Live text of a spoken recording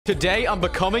Today, I'm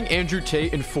becoming Andrew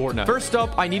Tate in Fortnite. First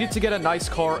up, I needed to get a nice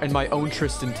car and my own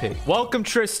Tristan Tate. Welcome,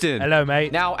 Tristan. Hello,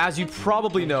 mate. Now, as you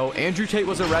probably know, Andrew Tate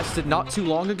was arrested not too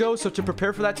long ago, so to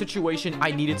prepare for that situation,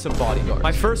 I needed some bodyguards.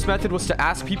 My first method was to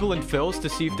ask people in Phil's to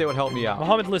see if they would help me out.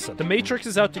 Mohammed, listen. The Matrix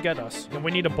is out to get us, and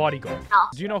we need a bodyguard.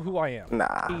 Do you know who I am?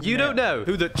 Nah. You don't know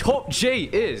who the top J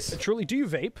is. Truly, do you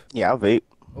vape? Yeah, I'll vape.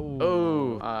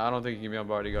 Oh, I don't think you can be on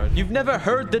bodyguard. You've never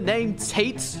heard the name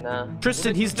Tate? Nah.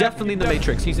 Tristan, he's definitely in the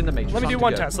Matrix. He's in the Matrix. Let me do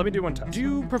one test. Do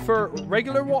you prefer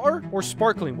regular water or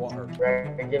sparkling water?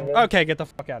 Okay, get the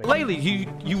fuck out of here.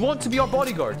 Laylee, you want to be our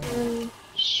bodyguard?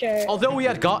 Sure. Although we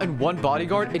had gotten one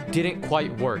bodyguard, it didn't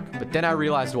quite work. But then I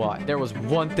realized why. There was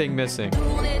one thing missing.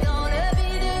 Oh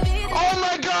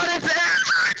my god, it's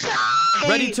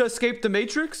Ready to escape the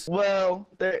Matrix? Well,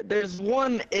 there's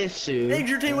one issue.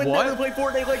 Andrew Tate would What? never play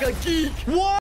Fortnite like a geek. What?